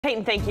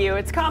Peyton, thank you.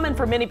 It's common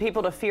for many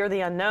people to fear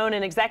the unknown,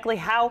 and exactly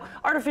how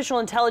artificial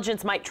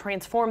intelligence might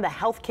transform the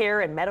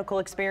healthcare and medical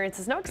experience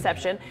is no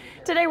exception.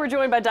 Today we're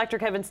joined by Dr.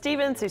 Kevin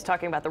Stevens, who's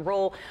talking about the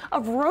role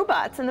of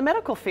robots in the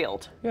medical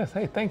field. Yes,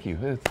 hey, thank you.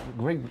 It's a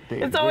great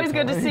day. It's always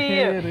good to see you.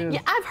 Yeah, it is.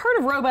 Yeah, I've heard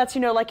of robots,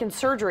 like in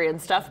surgery and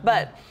stuff,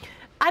 but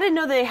I didn't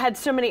know they had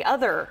so many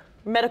other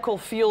medical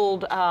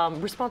field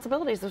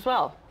responsibilities as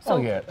well. So,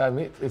 yeah, I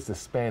mean, it's a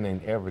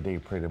spanning every day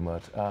pretty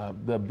much.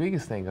 The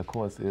biggest thing, of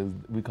course, is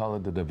we call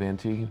it the Da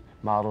Vinci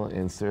model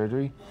in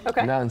surgery.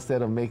 Okay. Now,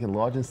 instead of making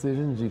large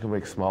incisions, you can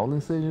make small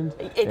incisions.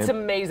 It's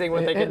amazing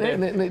what they can do.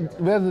 And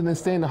rather than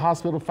stay in the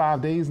hospital 5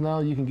 days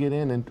now, you can get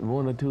in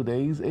 1 or 2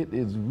 days. It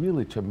is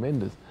really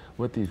tremendous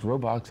what these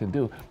robots can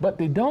do. But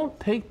they don't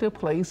take the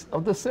place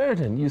of the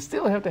surgeon. You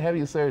still have to have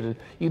your surgeon.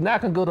 You're not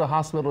going to go to the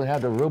hospital and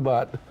have the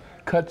robot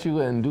cut you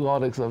and do all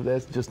that stuff.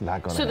 That's just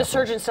not going to happen. So the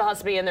surgeon still has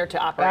to be in there to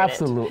operate it.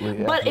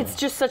 Absolutely. But it's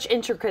just such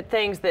intricate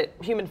things that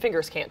human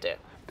fingers can't do.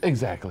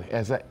 Exactly.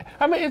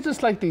 I mean, it's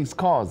just like these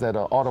cars that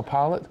are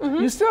autopilot.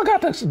 You still got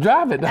to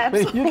drive it.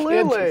 Absolutely. I mean,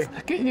 you can't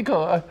just get your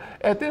car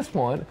at this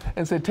point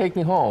and say, take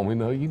me home.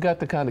 You got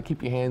to kind of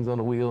keep your hands on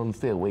the wheel and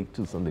stay awake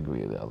to some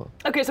degree or the other.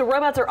 Okay, so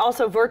robots are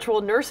also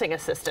virtual nursing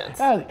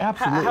assistants.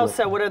 Absolutely. How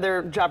so? What are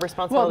their job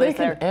responsibilities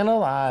there? Well, they can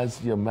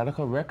analyze your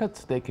medical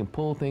records. They can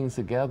pull things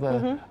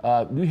together.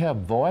 We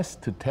have voice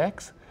to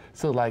text.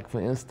 So like, for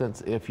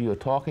instance, if you're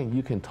talking,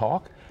 you can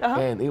talk,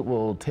 and it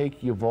will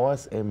take your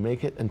voice and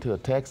make it into a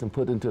text and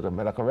put it into the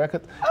medical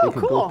record. It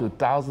can go through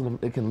thousands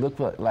of, it can look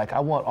for, like, I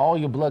want all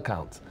your blood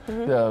counts.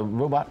 The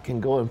robot can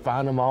go and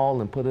find them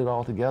all and put it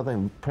all together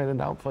and print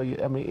it out for you.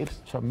 I mean,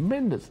 it's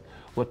tremendous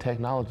what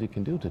technology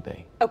can do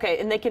today. Okay,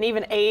 and they can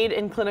even aid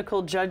in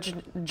clinical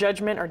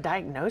judgment or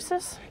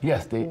diagnosis?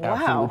 Yes, they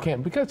absolutely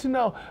can. Because,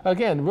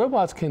 again,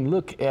 robots can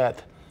look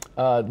at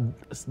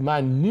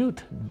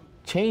minute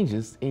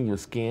changes in your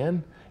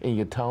skin, in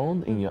your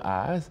tone, in your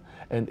eyes,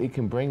 and it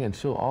can bring and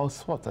show all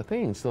sorts of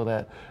things so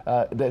that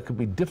that could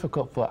be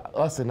difficult for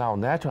us in our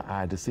natural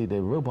eye to see.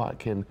 The robot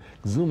can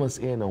zoom us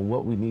in on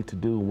what we need to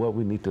do, what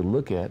we need to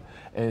look at,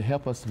 and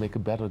help us to make a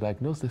better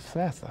diagnosis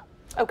faster.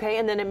 Okay,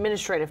 and then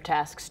administrative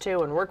tasks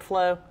too, and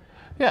workflow.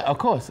 Yeah, of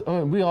course. I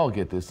mean, we all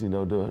get this, we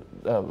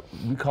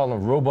call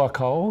them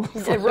robocalls.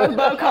 Yeah,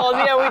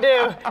 robocalls, yeah, we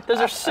do. Those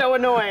are so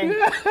annoying.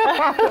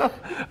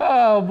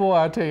 Oh, boy,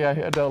 I tell you,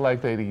 I don't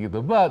like that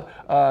either. But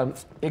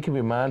it can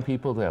remind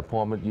people the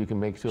appointment. You can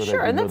make sure that you know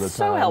the time. Sure, and that's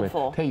so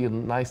helpful. Tell you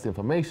nice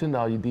information.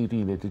 All you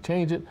need to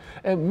change it.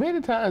 And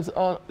many times,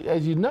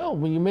 as you know,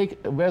 when you make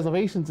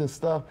reservations and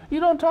stuff, you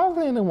don't talk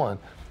to anyone.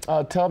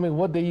 Tell me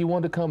what day you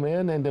want to come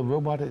in, and the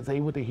robot is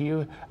able to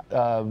hear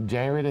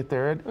January the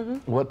 3rd,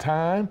 what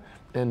time,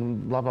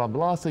 and blah, blah,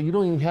 blah. So you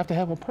don't even have to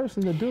have a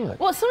person to do it.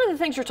 Well, some of the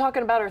things you're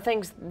talking about are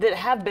things that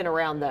have been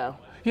around, though.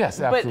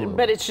 Yes, absolutely.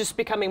 But it's just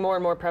becoming more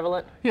and more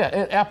prevalent? Yeah,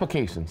 and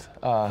applications.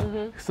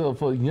 So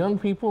for young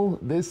people,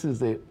 this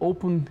is an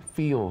open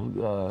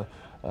field.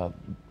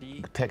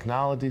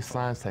 Technology,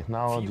 science,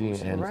 technology,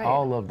 and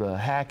all of the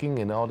hacking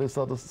and all this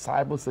other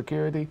cyber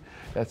security.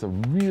 That's a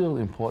real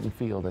important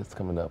field that's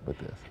coming up with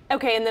this.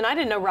 Okay, and then I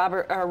didn't know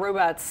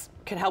robots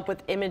can help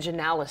with image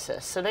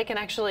analysis, so they can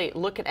actually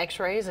look at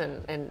x-rays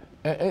and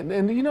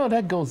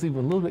that goes even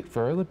a little bit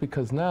further,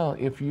 because now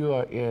if you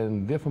are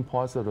in different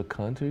parts of the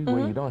country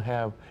where you don't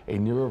have a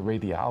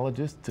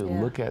neuroradiologist to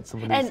look at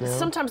some of these cells.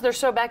 Sometimes they're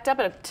so backed up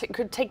it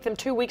could take them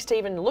 2 weeks to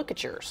even look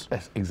at yours.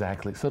 That's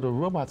exactly. So the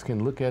robots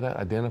can look at it,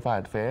 identify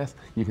it fast,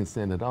 you can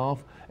send it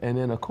off, and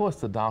then of course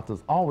the doctors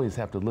always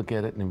have to look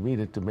at it and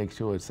read it to make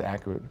sure it's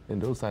accurate and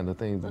those kinds of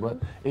things, but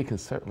it can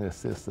certainly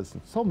assist us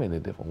in so many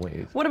different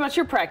ways. What about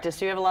your practice?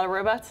 Do you have a lot of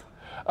robots?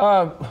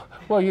 Well,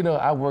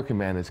 I work in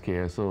managed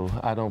care, so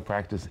I don't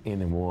practice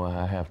anymore.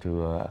 I have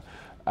to,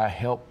 I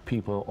help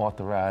people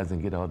authorize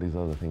and get all these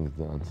other things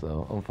done.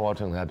 So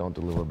unfortunately, I don't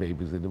deliver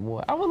babies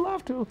anymore. I would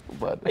love to,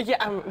 but.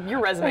 Yeah, your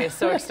resume is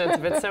so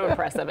extensive. It's so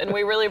impressive. And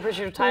we really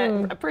appreciate your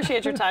time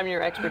and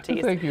your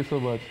expertise. Thank you so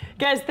much.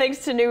 Guys,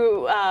 thanks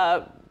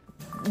to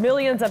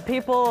millions of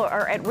people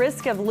are at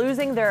risk of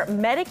losing their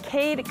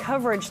Medicaid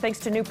coverage thanks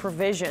to new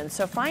provisions.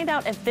 So find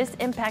out if this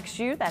impacts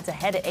you. That's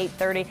ahead at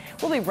 8:30.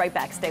 We'll be right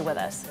back. Stay with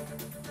us.